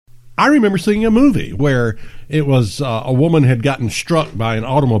I remember seeing a movie where it was a woman had gotten struck by an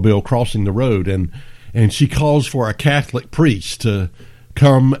automobile crossing the road, and she calls for a Catholic priest to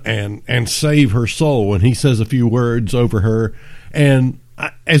come and save her soul, and he says a few words over her. And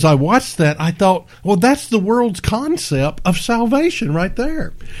as I watched that, I thought, well, that's the world's concept of salvation right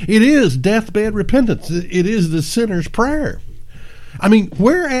there. It is deathbed repentance. It is the sinner's prayer. I mean,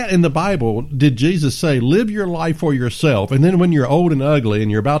 where at in the Bible did Jesus say, live your life for yourself, and then when you're old and ugly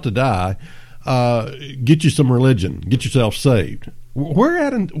and you're about to die, get you some religion, get yourself saved? Where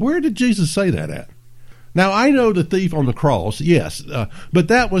did Jesus say that at? Now, I know the thief on the cross, yes, but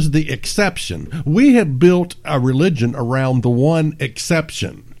that was the exception. We have built a religion around the one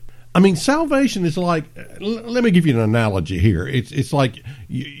exception. I mean, salvation is like, let me give you an analogy here. It's like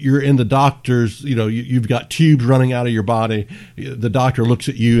you're in the doctor's, you've got tubes running out of your body. The doctor looks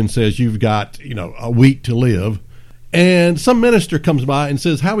at you and says, you've got, a week to live. And some minister comes by and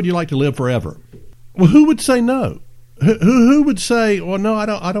says, how would you like to live forever? Well, who would say no? Who would say, well, no, I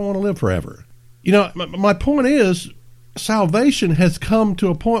don't want to live forever? My point is, salvation has come to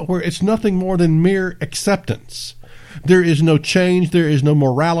a point where it's nothing more than mere acceptance. There is no change. There is no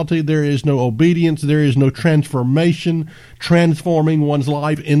morality. There is no obedience. There is no transformation, transforming one's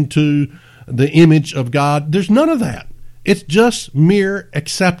life into the image of God. There's none of that. It's just mere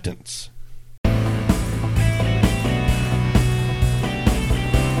acceptance.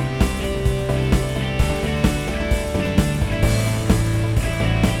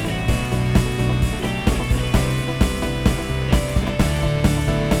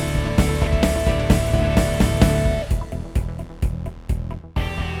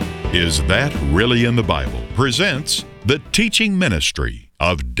 Is That Really in the Bible? Presents the teaching ministry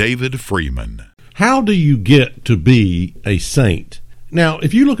of David Freeman. How do you get to be a saint? Now,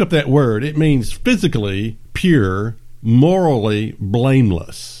 if you look up that word, it means physically pure, morally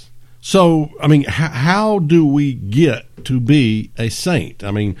blameless. So, I mean, how do we get to be a saint?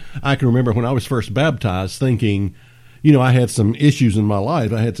 I mean, I can remember when I was first baptized thinking, I had some issues in my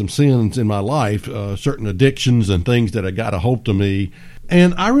life. I had some sins in my life, certain addictions and things that had got a hold of me.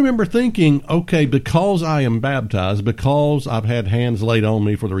 And I remember thinking, okay, because I am baptized, because I've had hands laid on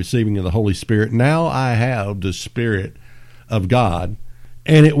me for the receiving of the Holy Spirit, now I have the Spirit of God.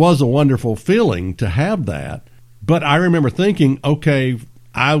 And it was a wonderful feeling to have that. But I remember thinking, okay,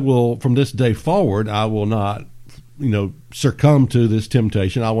 I will, from this day forward, I will not, succumb to this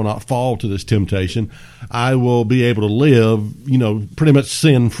temptation. I will not fall to this temptation. I will be able to live, pretty much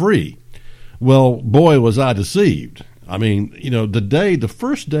sin-free. Well, boy, was I deceived. I mean, the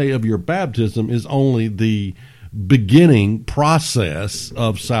first day of your baptism is only the beginning process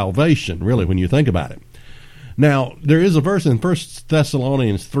of salvation, really, when you think about it. Now, there is a verse in 1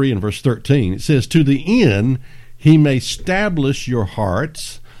 Thessalonians 3 and verse 13. It says, to the end he may establish your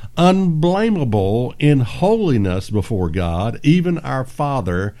hearts unblameable in holiness before God, even our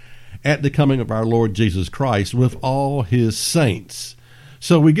Father, at the coming of our Lord Jesus Christ with all his saints.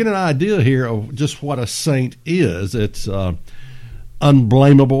 So we get an idea here of just what a saint is. It's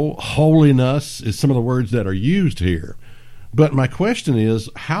unblameable. Holiness is some of the words that are used here. But my question is,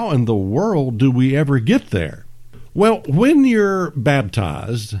 how in the world do we ever get there? Well, when you're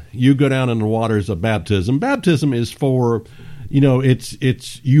baptized, you go down in the waters of baptism. Baptism is for, you're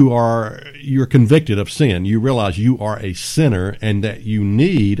convicted of sin. You realize you are a sinner and that you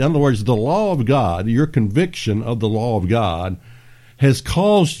need, in other words, the law of God, your conviction of the law of God has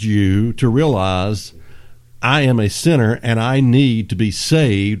caused you to realize I am a sinner and I need to be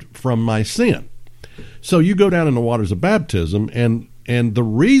saved from my sin. So you go down in the waters of baptism, and the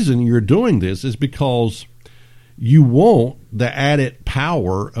reason you're doing this is because you want the added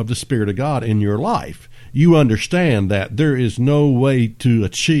power of the Spirit of God in your life. You understand that there is no way to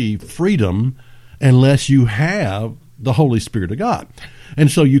achieve freedom unless you have the Holy Spirit of God. And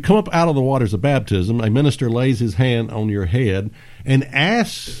so you come up out of the waters of baptism, a minister lays his hand on your head and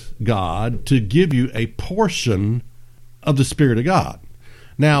asks God to give you a portion of the Spirit of God.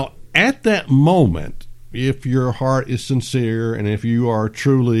 Now, at that moment, if your heart is sincere and if you are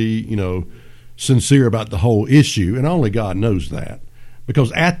truly, sincere about the whole issue, and only God knows that,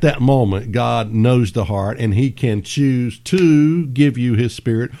 because at that moment, God knows the heart, and he can choose to give you his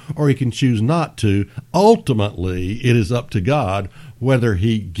Spirit, or he can choose not to. Ultimately, it is up to God whether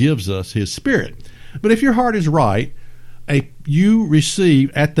he gives us his Spirit. But if your heart is right, you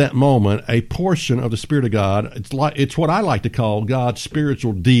receive at that moment a portion of the Spirit of God. It's what I like to call God's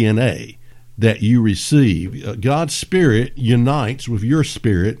spiritual DNA that you receive. God's Spirit unites with your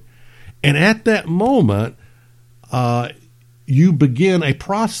spirit, and at that moment, you begin a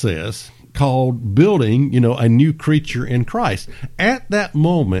process called building, a new creature in Christ. At that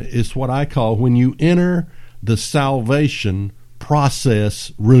moment is what I call when you enter the salvation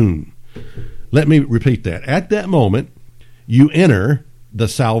process room. Let me repeat that. At that moment, you enter the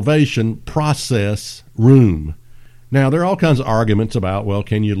salvation process room. Now, there are all kinds of arguments about, well,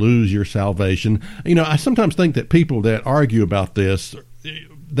 can you lose your salvation? I sometimes think that people that argue about this,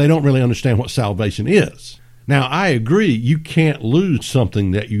 they don't really understand what salvation is. Now, I agree you can't lose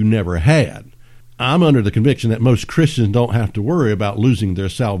something that you never had. I'm under the conviction that most Christians don't have to worry about losing their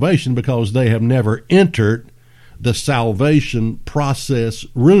salvation because they have never entered the salvation process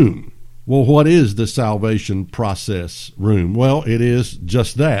room. Well, what is the salvation process room? Well, it is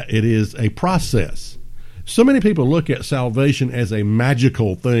just that. It is a process. So many people look at salvation as a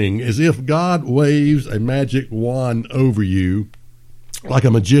magical thing, as if God waves a magic wand over you, like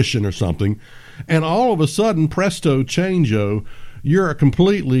a magician or something, and all of a sudden, presto changeo, you're a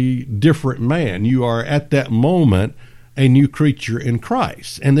completely different man. You are at that moment a new creature in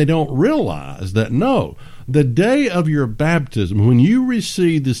Christ. And they don't realize that, no, the day of your baptism, when you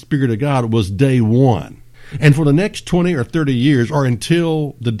received the Spirit of God, was day one. And for the next 20 or 30 years, or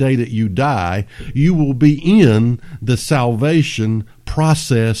until the day that you die, you will be in the salvation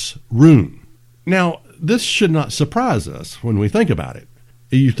process room. Now, this should not surprise us when we think about it.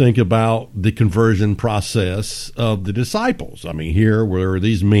 You think about the conversion process of the disciples. I mean, here were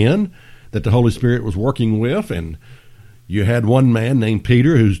these men that the Holy Spirit was working with, and you had one man named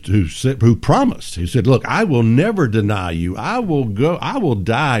Peter who promised. He said, "Look, I will never deny you. I will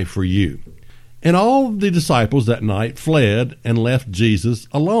die for you." And all the disciples that night fled and left Jesus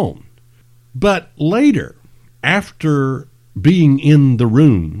alone. But later, after being in the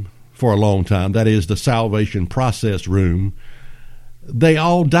room for a long time, that is the salvation process room, they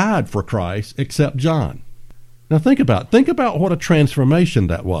all died for Christ except John. Now think about what a transformation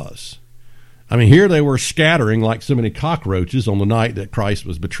that was. I mean, here they were scattering like so many cockroaches on the night that Christ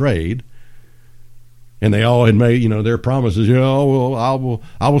was betrayed. And they all had made, their promises, I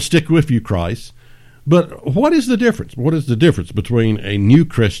will stick with you, Christ. But what is the difference? What is the difference between a new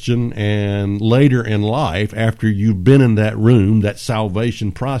Christian and later in life, after you've been in that room, that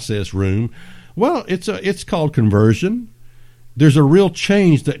salvation process room? Well, it's called conversion. There's a real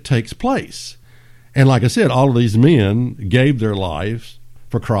change that takes place. And like I said, all of these men gave their lives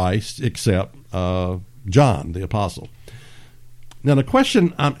for Christ except John, the apostle. Now, the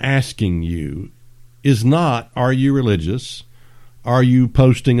question I'm asking you is not, are you religious? Are you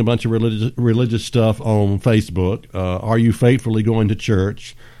posting a bunch of religious stuff on Facebook? Are you faithfully going to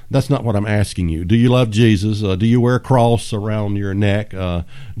church? That's not what I'm asking you. Do you love Jesus? Do you wear a cross around your neck? Do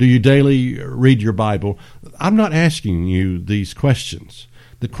you daily read your Bible? I'm not asking you these questions.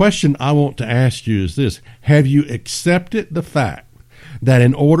 The question I want to ask you is this: have you accepted the fact that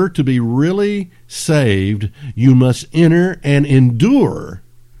in order to be really saved, you must enter and endure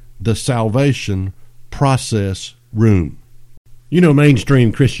the salvation process room?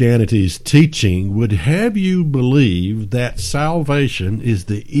 Mainstream Christianity's teaching would have you believe that salvation is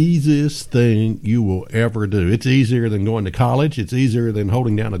the easiest thing you will ever do. It's easier than going to college. It's easier than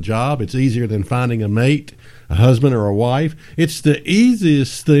holding down a job. It's easier than finding a mate, a husband or a wife. It's the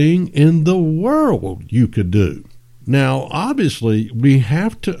easiest thing in the world you could do. Now, obviously, we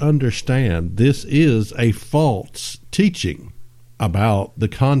have to understand this is a false teaching about the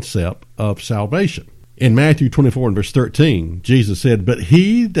concept of salvation. In Matthew 24 and verse 13, Jesus said, "But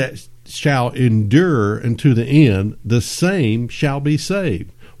he that shall endure unto the end, the same shall be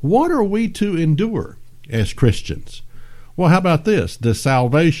saved." What are we to endure as Christians? Well, how about this? The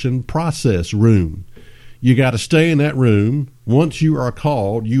salvation process room. You got to stay in that room. Once you are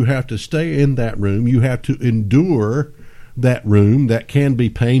called, you have to stay in that room. You have to endure that room. That can be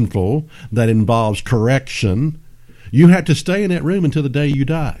painful. That involves correction. You have to stay in that room until the day you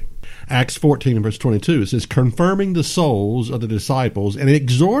die. Acts 14 and verse 22, it says, "Confirming the souls of the disciples and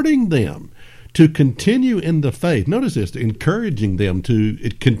exhorting them to continue in the faith." Notice this, encouraging them to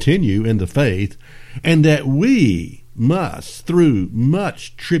continue in the faith, "and that we must, through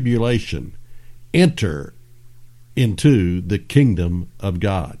much tribulation, enter into the kingdom of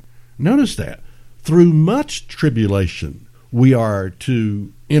God." Notice that. Through much tribulation, we are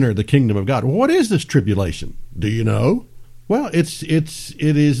to enter the kingdom of God. What is this tribulation? Do you know? Well, it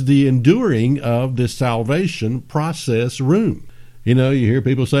is the enduring of the salvation process room. You hear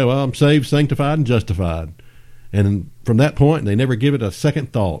people say, "Well, I'm saved, sanctified, and justified." And from that point, they never give it a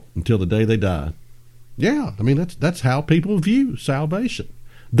second thought until the day they die. Yeah, I mean, that's how people view salvation.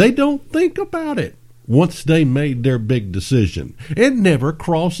 They don't think about it once they made their big decision. It never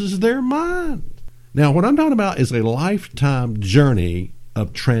crosses their mind. Now, what I'm talking about is a lifetime journey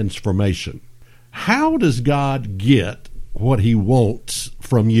of transformation. How does God get what he wants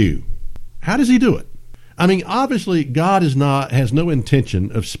from you? How does he do it? I mean, obviously, God has no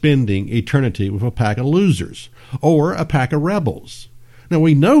intention of spending eternity with a pack of losers or a pack of rebels. Now,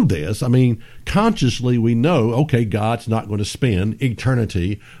 we know this. I mean, consciously we know, okay, God's not going to spend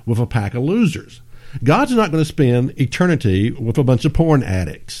eternity with a pack of losers. God's not going to spend eternity with a bunch of porn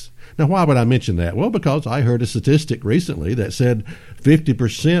addicts. Now, why would I mention that? Well, because I heard a statistic recently that said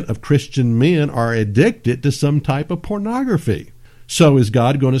 50% of Christian men are addicted to some type of pornography. So is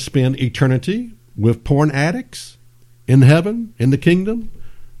God going to spend eternity with porn addicts in heaven, in the kingdom?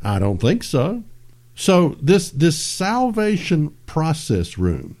 I don't think so. So this salvation process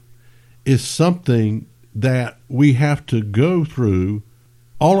room is something that we have to go through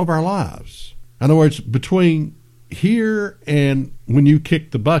all of our lives. In other words, between here and when you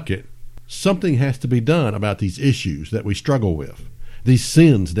kick the bucket, something has to be done about these issues that we struggle with, these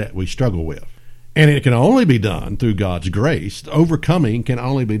sins that we struggle with. And it can only be done through God's grace. Overcoming can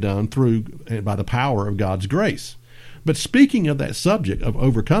only be done by the power of God's grace. But speaking of that subject of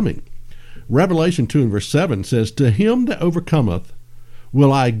overcoming, Revelation 2 and verse 7 says, "To him that overcometh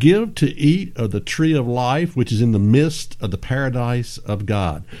will I give to eat of the tree of life, which is in the midst of the paradise of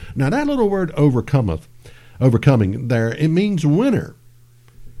God." Now that little word overcoming there, it means winner.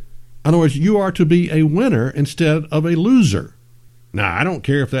 In other words, you are to be a winner instead of a loser. Now, I don't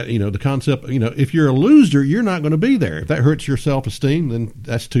care if that, the concept, if you're a loser, you're not going to be there. If that hurts your self-esteem, then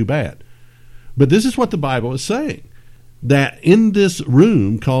that's too bad. But this is what the Bible is saying, that in this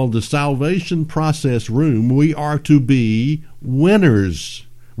room called the salvation process room, we are to be winners.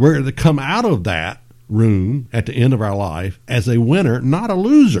 We're to come out of that room at the end of our life as a winner, not a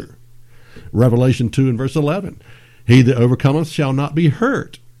loser. Revelation 2 and verse 11, "He that overcometh shall not be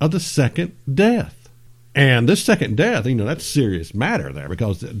hurt of the second death." And this second death, that's a serious matter there,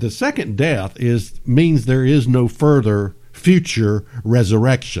 because the second death means there is no further future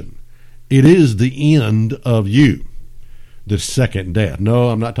resurrection. It is the end of you, the second death. No,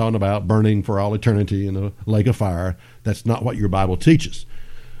 I'm not talking about burning for all eternity in a lake of fire. That's not what your Bible teaches.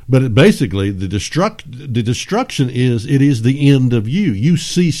 But basically, the destruction is the end of you. You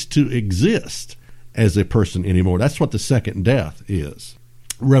cease to exist as a person anymore. That's what the second death is.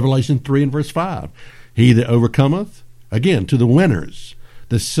 Revelation 3 and verse 5. "He that overcometh," again, to the winners,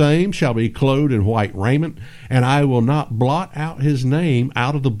 "the same shall be clothed in white raiment, and I will not blot out his name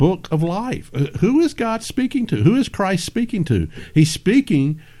out of the book of life." Who is God speaking to? Who is Christ speaking to? He's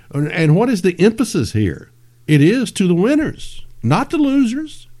speaking, and what is the emphasis here? It is to the winners, not the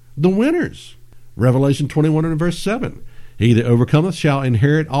losers, the winners. Revelation 21 and verse 7. "He that overcometh shall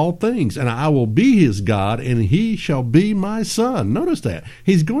inherit all things, and I will be his God, and he shall be my son." Notice that.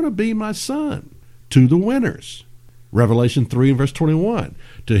 He's going to be my son. To the winners. Revelation 3 and verse 21.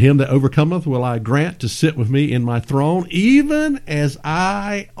 "To him that overcometh will I grant to sit with me in my throne, even as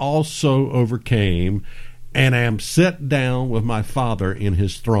I also overcame, and am set down with my Father in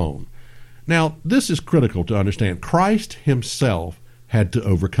his throne." Now, this is critical to understand. Christ himself had to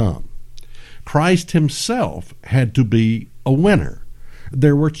overcome. Christ himself had to be a winner.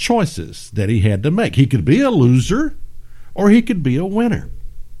 There were choices that he had to make. He could be a loser, or he could be a winner.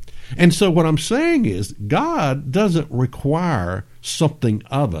 And so what I'm saying is, God doesn't require something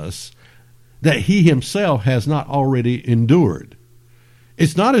of us that he himself has not already endured.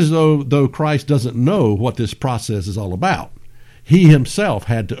 It's not as though Christ doesn't know what this process is all about. He himself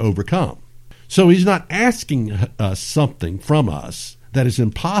had to overcome. So he's not asking us something from us that is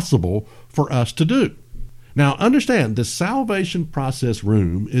impossible for us to do. Now, understand, the salvation process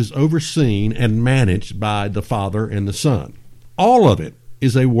room is overseen and managed by the Father and the Son. All of it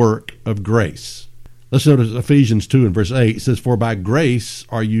is a work of grace. Let's notice Ephesians 2 and verse 8. It says, "For by grace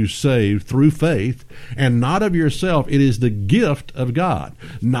are you saved through faith, and not of yourself. It is the gift of God,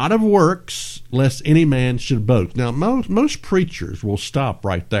 not of works, lest any man should boast." Now, most preachers will stop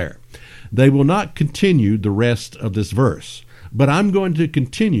right there. They will not continue the rest of this verse. But I'm going to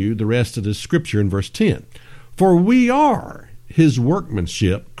continue the rest of this scripture in verse 10. "For we are his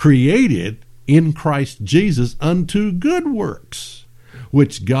workmanship, created in Christ Jesus unto good works,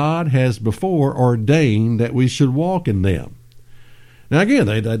 which God has before ordained that we should walk in them." Now again,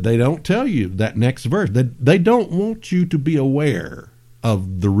 they don't tell you that next verse. They don't want you to be aware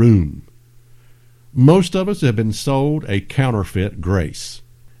of the room. Most of us have been sold a counterfeit grace,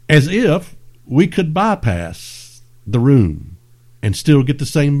 as if we could bypass the room and still get the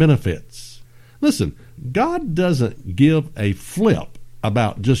same benefits. Listen, God doesn't give a flip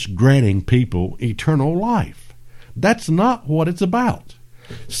about just granting people eternal life. That's not what it's about.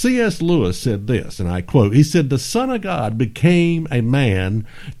 C.S. Lewis said this, and I quote, he said, "The Son of God became a man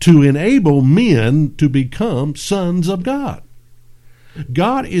to enable men to become sons of God."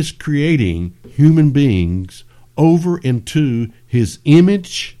 God is creating human beings over into his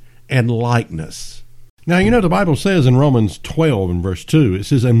image and likeness. Now, the Bible says in Romans 12 and verse 2, it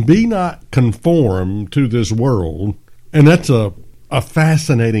says, "And be not conformed to this world." And that's a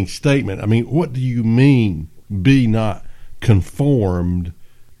fascinating statement. I mean, what do you mean, be not conformed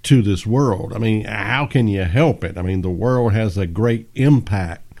to this world? I mean, how can you help it? I mean, the world has a great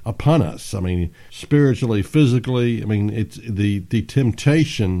impact upon us. I mean, spiritually, physically. I mean, it's the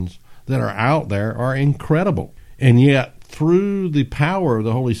temptations that are out there are incredible. And yet, through the power of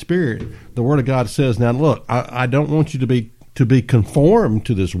the Holy Spirit, the Word of God says, now look, I don't want you to be conformed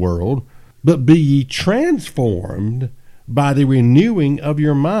to this world, but be ye transformed by the renewing of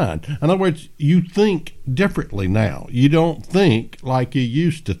your mind. In other words, you think differently now. You don't think like you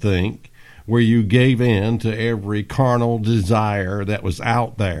used to think, where you gave in to every carnal desire that was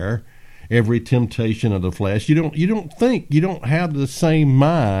out there, every temptation of the flesh. You don't have the same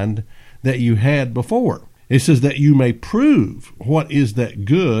mind that you had before. It says that you may prove what is that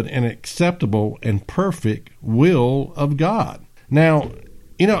good and acceptable and perfect will of God. Now,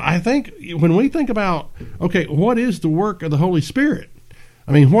 I think when we think about, okay, what is the work of the Holy Spirit?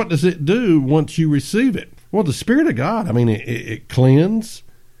 I mean, what does it do once you receive it? Well, the Spirit of God, I mean, it cleanses,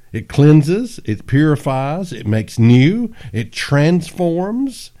 it purifies, it makes new, it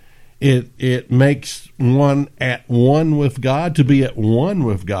transforms, it makes one at one with God, to be at one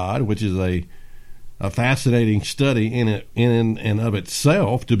with God, which is a fascinating study in and of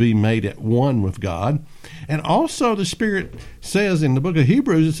itself, to be made at one with God. And also the Spirit says in the book of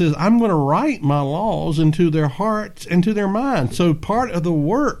Hebrews, it says, "I'm going to write my laws into their hearts and to their minds." So part of the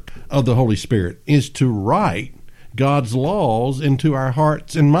work of the Holy Spirit is to write God's laws into our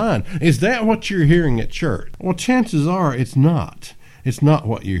hearts and mind. Is that what you're hearing at church? Well, chances are it's not. It's not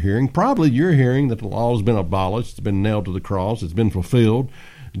what you're hearing. Probably you're hearing that the law has been abolished, it's been nailed to the cross, it's been fulfilled.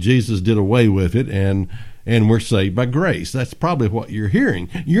 Jesus did away with it, and we're saved by grace. That's probably what you're hearing.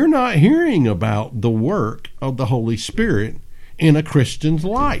 You're not hearing about the work of the Holy Spirit in a Christian's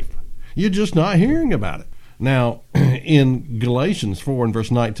life. You're just not hearing about it. Now, in Galatians 4 and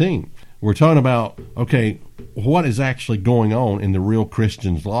verse 19, we're talking about, okay, what is actually going on in the real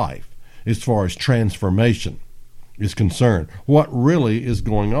Christian's life as far as transformation is concerned. What really is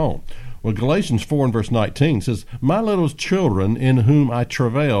going on? Well, Galatians 4 and verse 19 says, "My little children, in whom I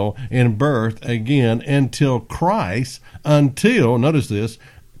travail in birth again until, notice this,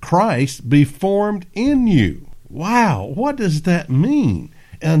 Christ be formed in you." Wow, what does that mean?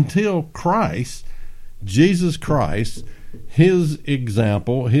 Until Christ, Jesus Christ, his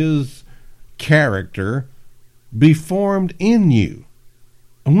example, his character, be formed in you.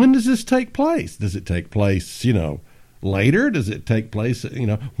 And when does this take place? Does it take place, later? Does it take place,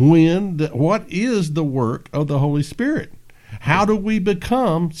 when? What is the work of the Holy Spirit? How do we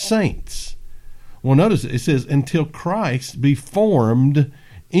become saints? Well, notice it says, "Until Christ be formed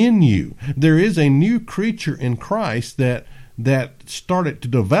in you." There is a new creature in Christ that started to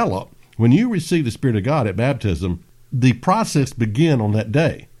develop. When you receive the Spirit of God at baptism, the process began on that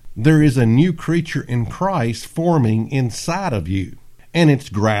day. There is a new creature in Christ forming inside of you. And it's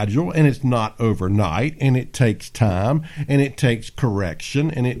gradual, and it's not overnight, and it takes time, and it takes correction,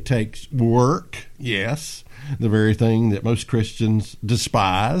 and it takes work. Yes, the very thing that most Christians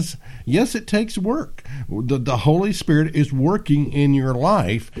despise. Yes, it takes work. The Holy Spirit is working in your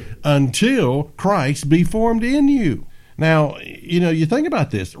life until Christ be formed in you. Now, you think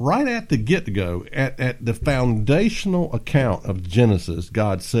about this. Right at the get-go, at the foundational account of Genesis,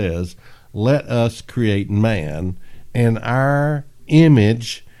 God says, "Let us create man in our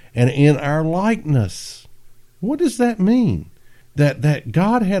image and in our likeness." What does that mean? That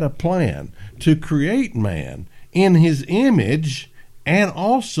God had a plan to create man in his image and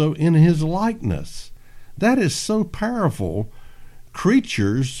also in his likeness. That is so powerful.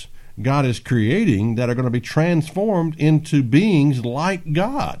 Creatures God is creating that are going to be transformed into beings like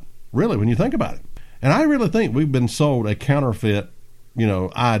God, really, when you think about it. And I really think we've been sold a counterfeit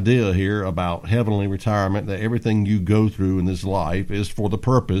idea here about heavenly retirement, that everything you go through in this life is for the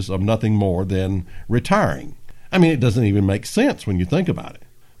purpose of nothing more than retiring. I mean, it doesn't even make sense when you think about it.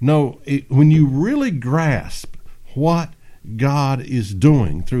 No, when you really grasp what God is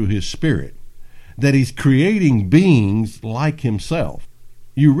doing through his Spirit, that he's creating beings like himself,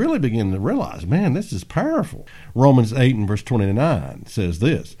 you really begin to realize, man, this is powerful. Romans 8 and verse 29 says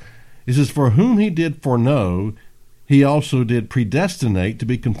this. It says, "For whom he did foreknow, he also did predestinate to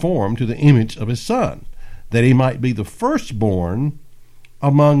be conformed to the image of his Son, that he might be the firstborn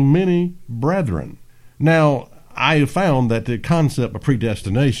among many brethren. Now, I have found that the concept of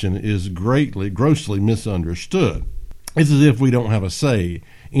predestination is grossly misunderstood. It's as if we don't have a say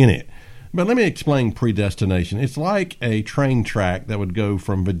in it. But let me explain predestination. It's like a train track that would go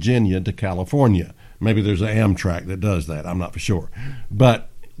from Virginia to California. Maybe there's an Amtrak that does that. I'm not for sure. But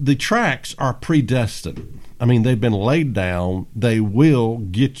the tracks are predestined. I mean, they've been laid down. They will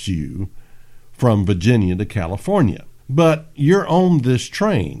get you from Virginia to California. But you're on this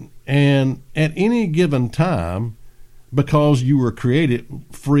train, and at any given time, because you were created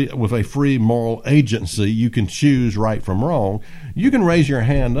free with a free moral agency, you can choose right from wrong. You can raise your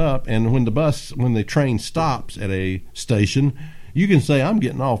hand up, and when the train stops at a station, you can say, "I'm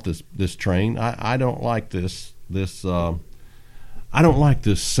getting off this train. I don't like this I don't like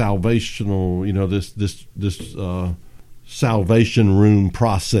this salvational, this salvation room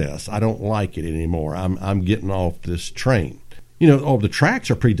process. I don't like it anymore. I'm getting off this train." All the tracks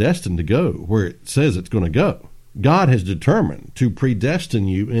are predestined to go where it says it's going to go. God has determined to predestine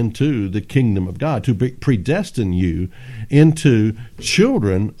you into the kingdom of God, to predestine you into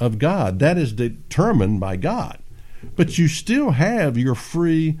children of God. That is determined by God. But you still have your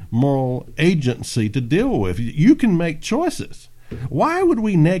free moral agency to deal with. You can make choices. Why would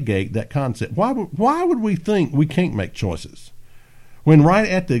we negate that concept? Why would we think we can't make choices? When right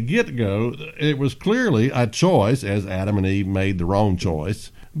at the get-go, it was clearly a choice, as Adam and Eve made the wrong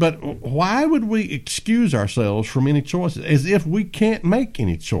choice. But why would we excuse ourselves from any choices, as if we can't make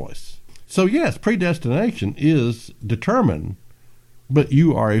any choice? So yes, predestination is determined, but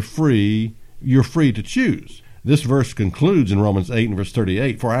you're free to choose. This verse concludes in Romans 8 and verse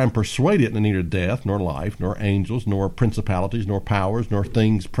 38, "For I am persuaded that neither death, nor life, nor angels, nor principalities, nor powers, nor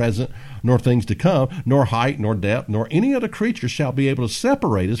things present, nor things to come, nor height, nor depth, nor any other creature shall be able to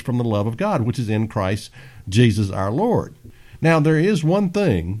separate us from the love of God, which is in Christ Jesus our Lord." Now, there is one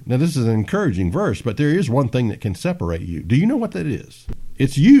thing. Now, this is an encouraging verse, but there is one thing that can separate you. Do you know what that is?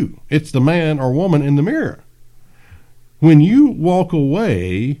 It's you. It's the man or woman in the mirror. When you walk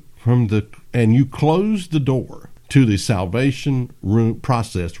away and you close the door to the salvation room,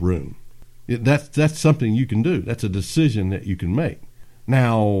 process room, that's something you can do. That's a decision that you can make.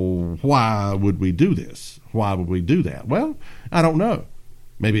 Now, why would we do this? Why would we do that? Well, I don't know.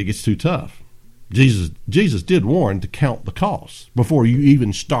 Maybe it gets too tough. Jesus did warn to count the costs. Before you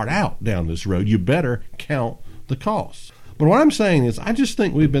even start out down this road, you better count the costs. But what I'm saying is, I just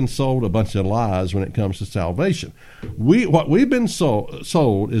think we've been sold a bunch of lies when it comes to salvation. What we've been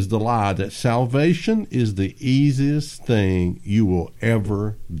sold is the lie that salvation is the easiest thing you will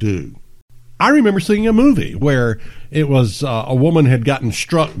ever do. I remember seeing a movie where it was a woman had gotten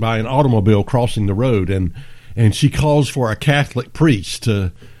struck by an automobile crossing the road, and she calls for a Catholic priest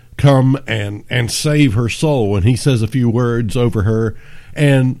to come and save her soul, and he says a few words over her.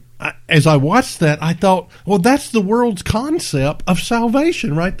 And as I watched that, I thought, well, that's the world's concept of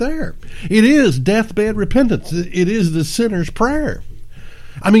salvation right there. It is deathbed repentance. It is the sinner's prayer.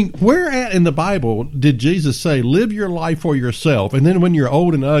 I mean, where at in the Bible did Jesus say, live your life for yourself, and then when you're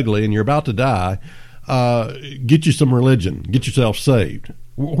old and ugly and you're about to die, get you some religion, get yourself saved?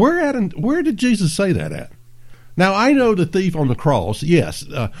 Where did Jesus say that at? Now, I know the thief on the cross, yes,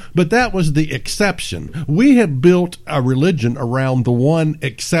 but that was the exception. We have built a religion around the one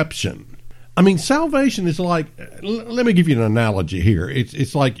exception. I mean, salvation is like, let me give you an analogy here.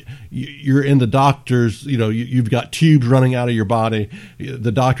 It's like you're in the doctor's, you've got tubes running out of your body.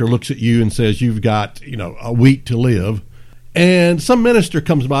 The doctor looks at you and says, you've got, a week to live. And some minister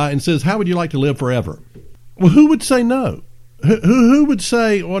comes by and says, how would you like to live forever? Well, who would say no? Who would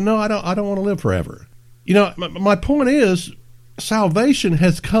say, well, no, I don't want to live forever? My point is, salvation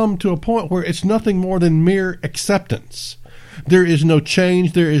has come to a point where it's nothing more than mere acceptance. There is no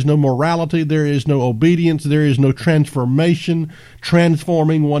change. There is no morality. There is no obedience. There is no transformation,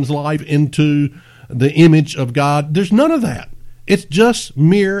 transforming one's life into the image of God. There's none of that. It's just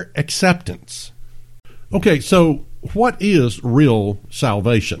mere acceptance. Okay, so what is real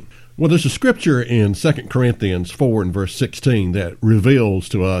salvation? Well, there's a scripture in 2 Corinthians 4 and verse 16 that reveals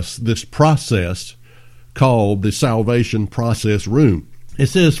to us this process called the salvation process room. It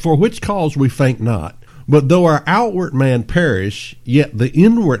says, "For which cause we faint not, but though our outward man perish, yet the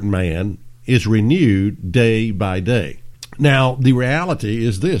inward man is renewed day by day." Now, the reality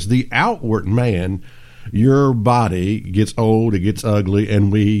is this: the outward man, your body gets old, it gets ugly, and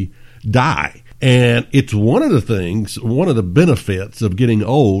we die. And it's one of the benefits of getting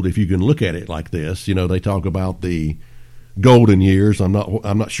old, if you can look at it like this. They talk about the golden years. I'm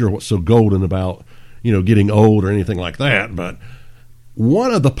not sure what's so golden about getting old or anything like that, but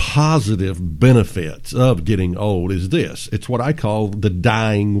One of the positive benefits of getting old is this. It's what I call the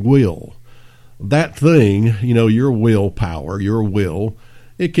dying will. That thing, your willpower, your will,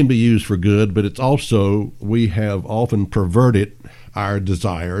 it can be used for good, but it's also, we have often perverted our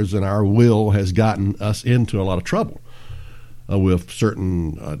desires, and our will has gotten us into a lot of trouble with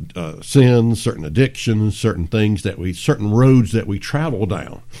certain sins, certain addictions, certain roads that we travel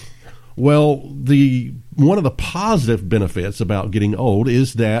down. Well, one of the positive benefits about getting old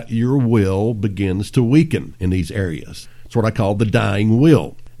is that your will begins to weaken in these areas. It's what I call the dying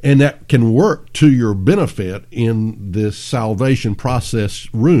will. And that can work to your benefit in this salvation process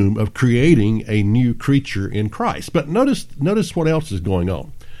room of creating a new creature in Christ. But notice what else is going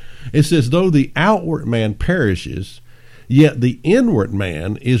on. It says, though the outward man perishes, yet the inward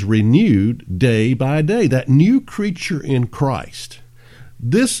man is renewed day by day. That new creature in Christ.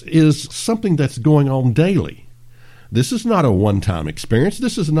 This is something that's going on daily. This is not a one-time experience.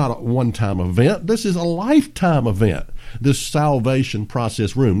 This is not a one-time event. This is a lifetime event, this salvation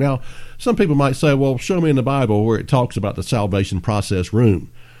process room. Now, some people might say, well, show me in the Bible where it talks about the salvation process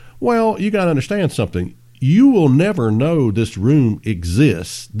room. Well, you got to understand something. You will never know this room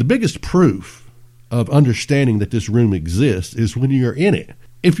exists. The biggest proof of understanding that this room exists is when you're in it.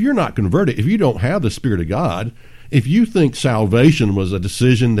 If you're not converted, if you don't have the Spirit of God, if you think salvation was a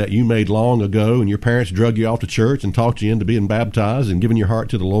decision that you made long ago and your parents drug you off to church and talked you into being baptized and giving your heart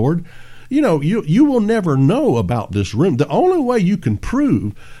to the Lord, you will never know about this room. The only way you can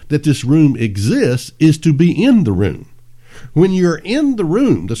prove that this room exists is to be in the room. When you're in the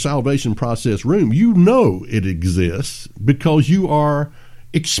room, the salvation process room, you know it exists because you are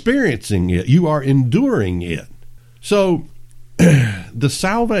experiencing it. You are enduring it. So the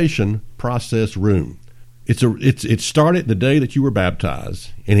salvation process room, it started the day that you were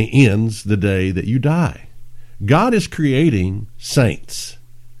baptized, and it ends the day that you die. God is creating saints,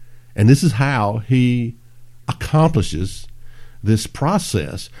 and this is how he accomplishes this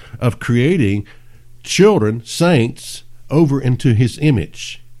process of creating children, saints, over into his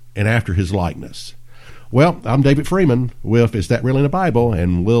image and after his likeness. Well, I'm David Freeman with Is That Really in the Bible,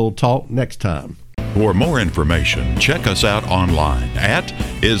 and we'll talk next time. For more information, check us out online at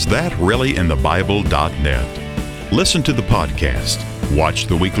isthatreallyinthebible.net. Listen to the podcast, watch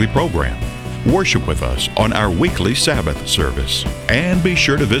the weekly program, worship with us on our weekly Sabbath service, and be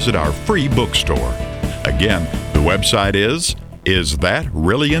sure to visit our free bookstore. Again, the website is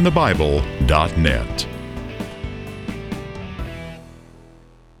isthatreallyinthebible.net.